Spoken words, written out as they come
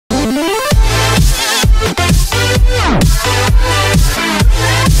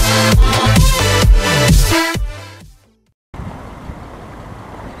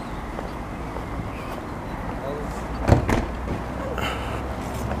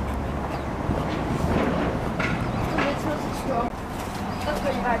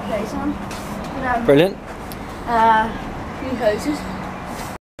Brilliant. New houses.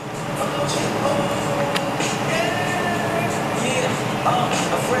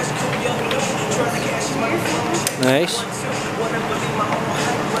 Nice.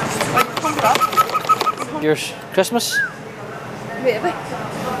 Yours Christmas? Maybe.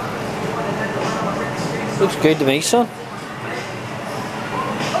 Looks good to me, son.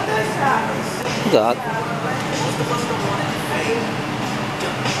 Look at that.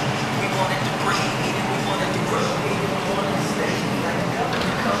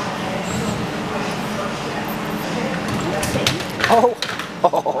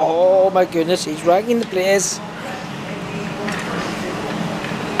 Oh my goodness, he's rocking the place.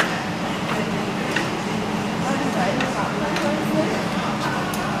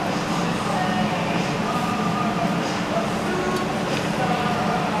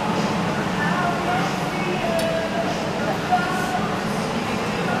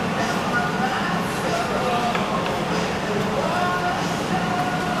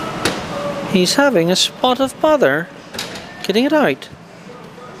 He's having a spot of bother getting it out.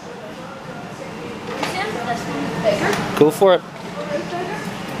 Go for it.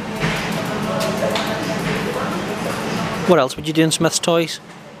 What else would you do in Smyths Toys?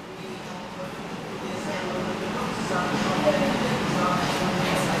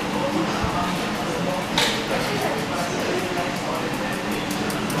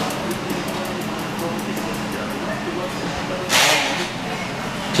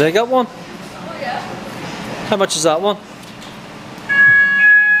 Did I get one? Oh yeah. How much is that one? £59.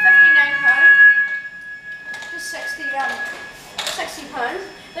 Just £60.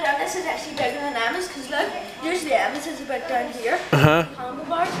 But this is actually bigger than Emma's because look, usually Emma's is about down here.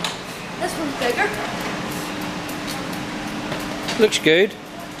 Handlebars. This one's bigger. Looks good.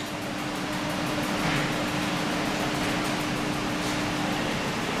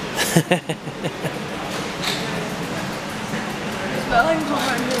 Well, I can come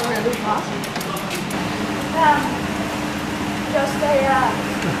around here really fast.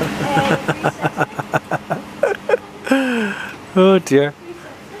 Oh dear.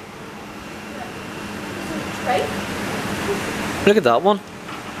 Right? Look at that one.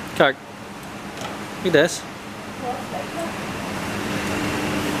 Clark. Look at this.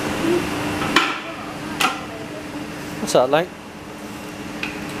 What's that like?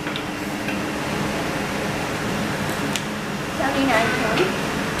 £79.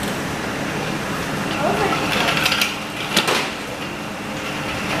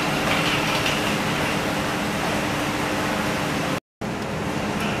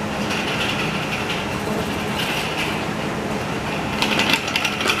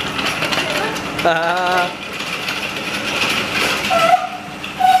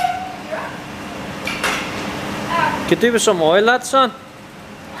 Could do with some oil, that son.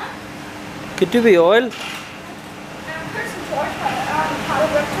 Could do with oil.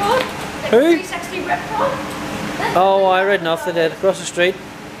 Who? 360 Ripcord. Oh, I read enough they did across the street.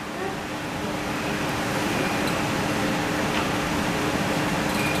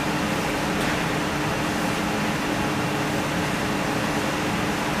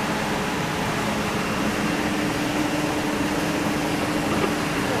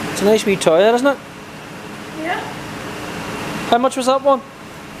 It's a nice wee toy, that, isn't it? Yeah. How much was that one?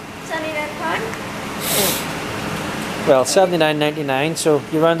 £79. Well, $79.99, so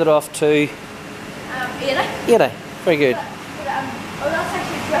you round it off to 80. 80. Very good. Oh, that's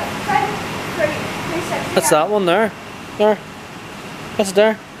actually drift side. 360. That's that one there. There. That's it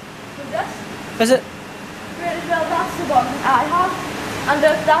there. This. Is it? Well, that's the one I have. And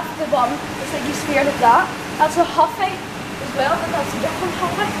that's the one, it's like you sphere like that. That's a Huffy as well, but that's a different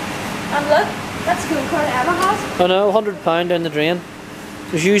Huffy. And look, that's the unicorn Emma has. Oh no, £100 down the drain.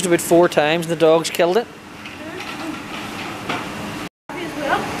 It was used about 4 times and the dogs killed it. As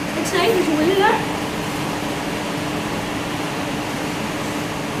well. It's nice, there's a wheel there.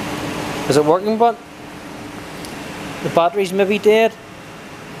 Is it working, but the battery's maybe dead?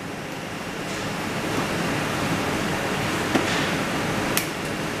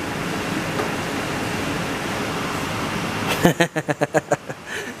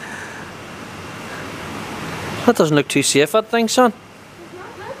 That doesn't look too safe, that thing, son.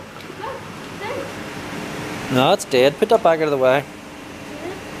 No, it's dead. Put that back out of the way.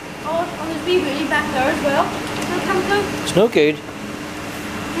 Oh, and there's wee wheelie back there as well. It'll come through. It's no good.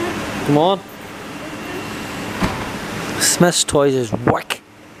 Yeah. Come on. Smyths Toys is work.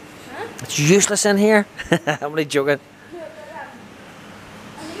 Huh? It's useless in here. I'm only joking.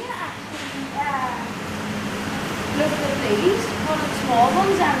 Look at these, one of the small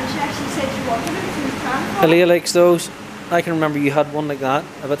ones, and she actually said she wanted it, she was trying for it. Aaliyah likes those. I can remember you had one like that,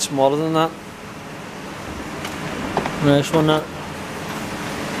 a bit smaller than that. Nice one, that.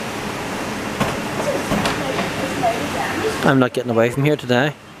 I'm not getting away from here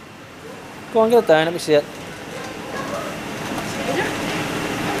today. Go on, get it down, let me see it.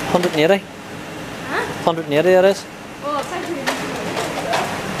 180. Huh? 180 it is. Oh, it's actually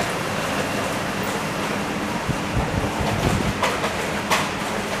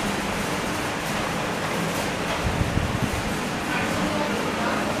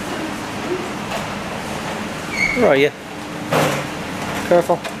Where are you?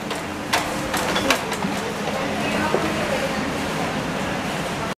 Careful.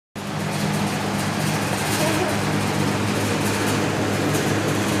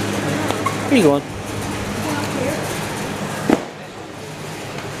 Where are you going?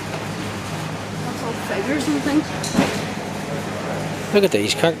 that's all figures and things. Look at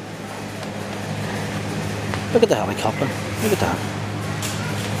these, Kirk. Look at the helicopter. Look at that.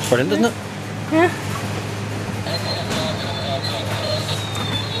 It's brilliant, isn't it? Yeah.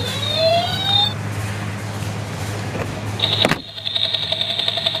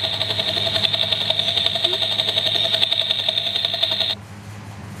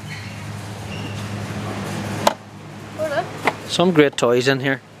 Some great toys in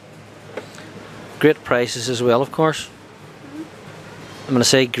here. Great prices as well, of course. I'm going to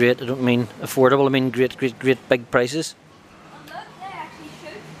say great, I don't mean affordable, I mean great big prices. And look, they actually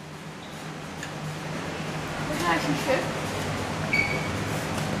shoot. They actually shoot.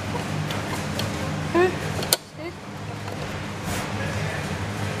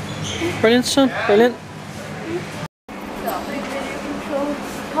 Brilliant, son, brilliant. The big video control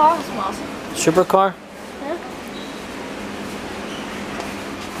car is massive. Supercar. Yeah.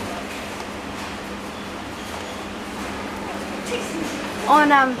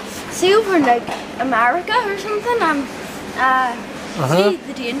 On see over in like America or something, see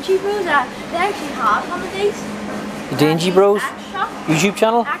the Dingy Bros, they actually have one of these. The Dingy Bros YouTube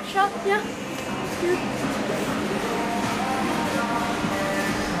channel. Action, yeah.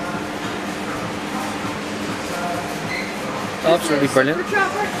 Absolutely brilliant. Super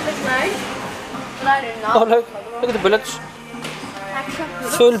Trapper, like mine, but I do not. Oh look at the bullets. Action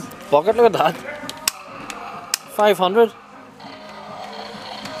bullets. Full bucket, look at that. 500.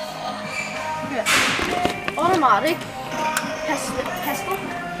 Yeah. Automatic pistol.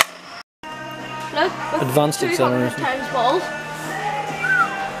 Look, with Advanced 200 acceleration. times balls.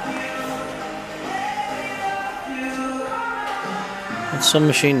 It's some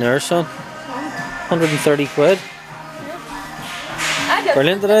machine there, son. 130 quid.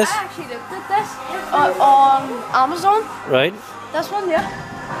 Brilliant it is. I actually looked at this on Amazon. Right. This one, yeah.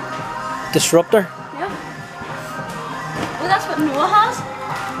 Disruptor. Yeah. Well, that's what Noah has.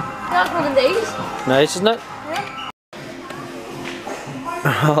 That's one of these. Nice, isn't it? Yeah.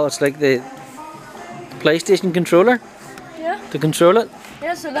 Oh, it's like the PlayStation controller Yeah. to control it.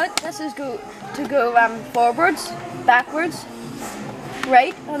 Yeah, so look, this is go forwards, backwards,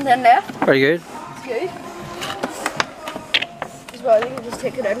 right, and then left. Very good. It's good. As well, you can just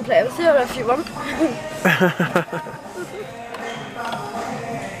take it out and play with it if you want.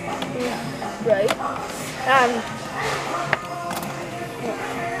 Right.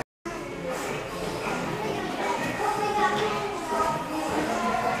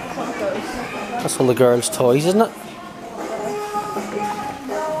 That's all the girls' toys, isn't it?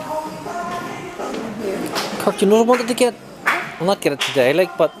 Kirk, you know what I wanted to get? I'll not get it today,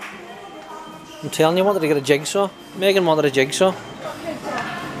 like, but I'm telling you, I wanted to get a jigsaw. Megan wanted a jigsaw.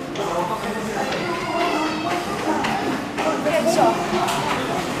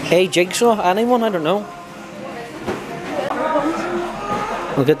 Hey, jigsaw? Anyone? I don't know.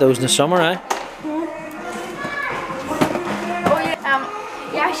 We'll get those in the summer, eh? Oh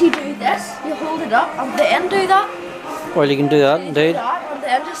yeah, you actually do this, you hold it up and then do that. Well, you can do that, indeed. And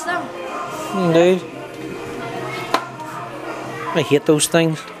then just them. Indeed. I hate those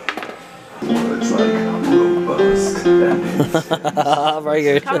things. Looks like robust. Very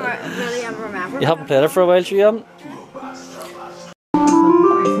good. Can't really remember. You haven't played it for a while, so you haven't?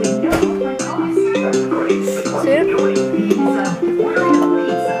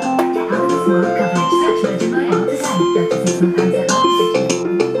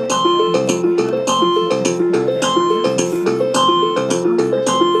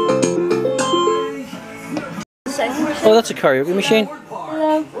 Oh, that's a karaoke machine.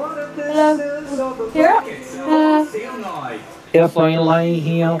 Yeah. Hello. Here? If I lay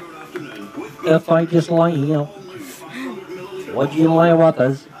here, if I just lay here, would you lay with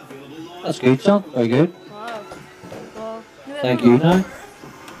us? That's good, son. Very good. Wow. Wow. Thank you, now.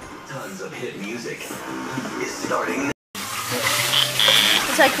 Tons of hit music is starting.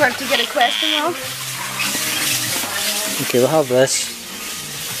 It's like we're to get a question wrong. Okay, we'll have this.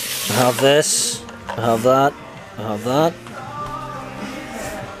 I have this. I have that. I have that.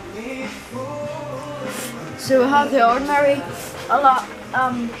 So we have the ordinary, a lot,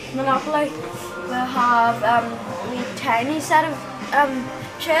 Monopoly. We have a tiny set of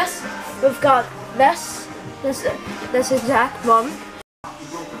chess. We've got this exact one.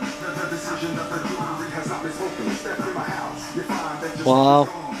 Wow.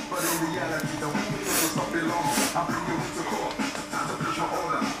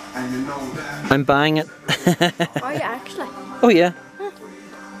 I'm buying it. Are you actually? Oh yeah.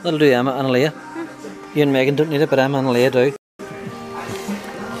 That'll do Emma and Aaliyah. You and Megan don't need it, but Emma and Aaliyah do.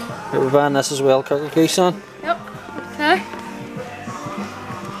 Right, we're buying this as well, Kirk Goose on. Yep. Okay.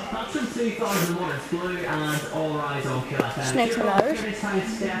 Snakes and ladders.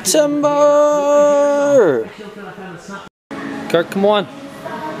 Timber! Kirk, come on.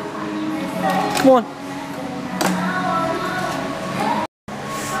 Come on.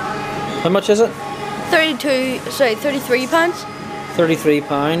 How much is it? 33 pounds.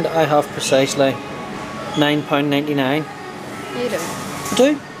 £33. I have precisely £9.99. You do. I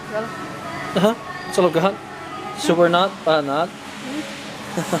do? Really? That's all I've got. So we're not buying that.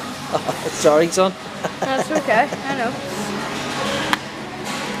 Sorry, son. That's okay. I know.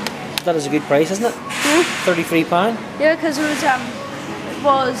 That is a good price, isn't it? £33. Yeah, because it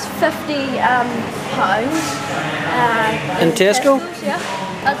was 50 pounds. In Tesco? Yeah.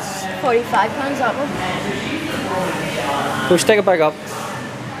 That's 45 pounds that one. We'll stick it back up.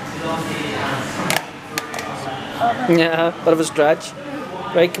 Yeah, bit of a stretch.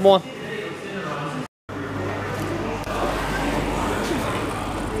 Right, come on.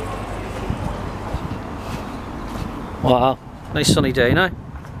 Wow, nice sunny day now.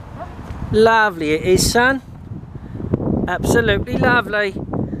 Lovely it is, son. Absolutely lovely.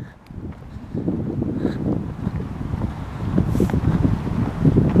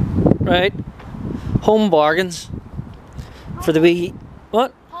 Right, home bargains for the wee.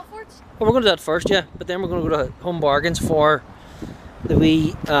 What? Halfords? Well, we're going to do that first, yeah. But then we're going to go to home bargains for the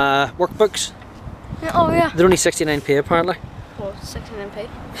wee workbooks. Yeah, oh yeah. They're only 69p apparently. Well, 69p.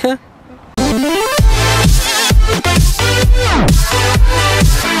 Yeah.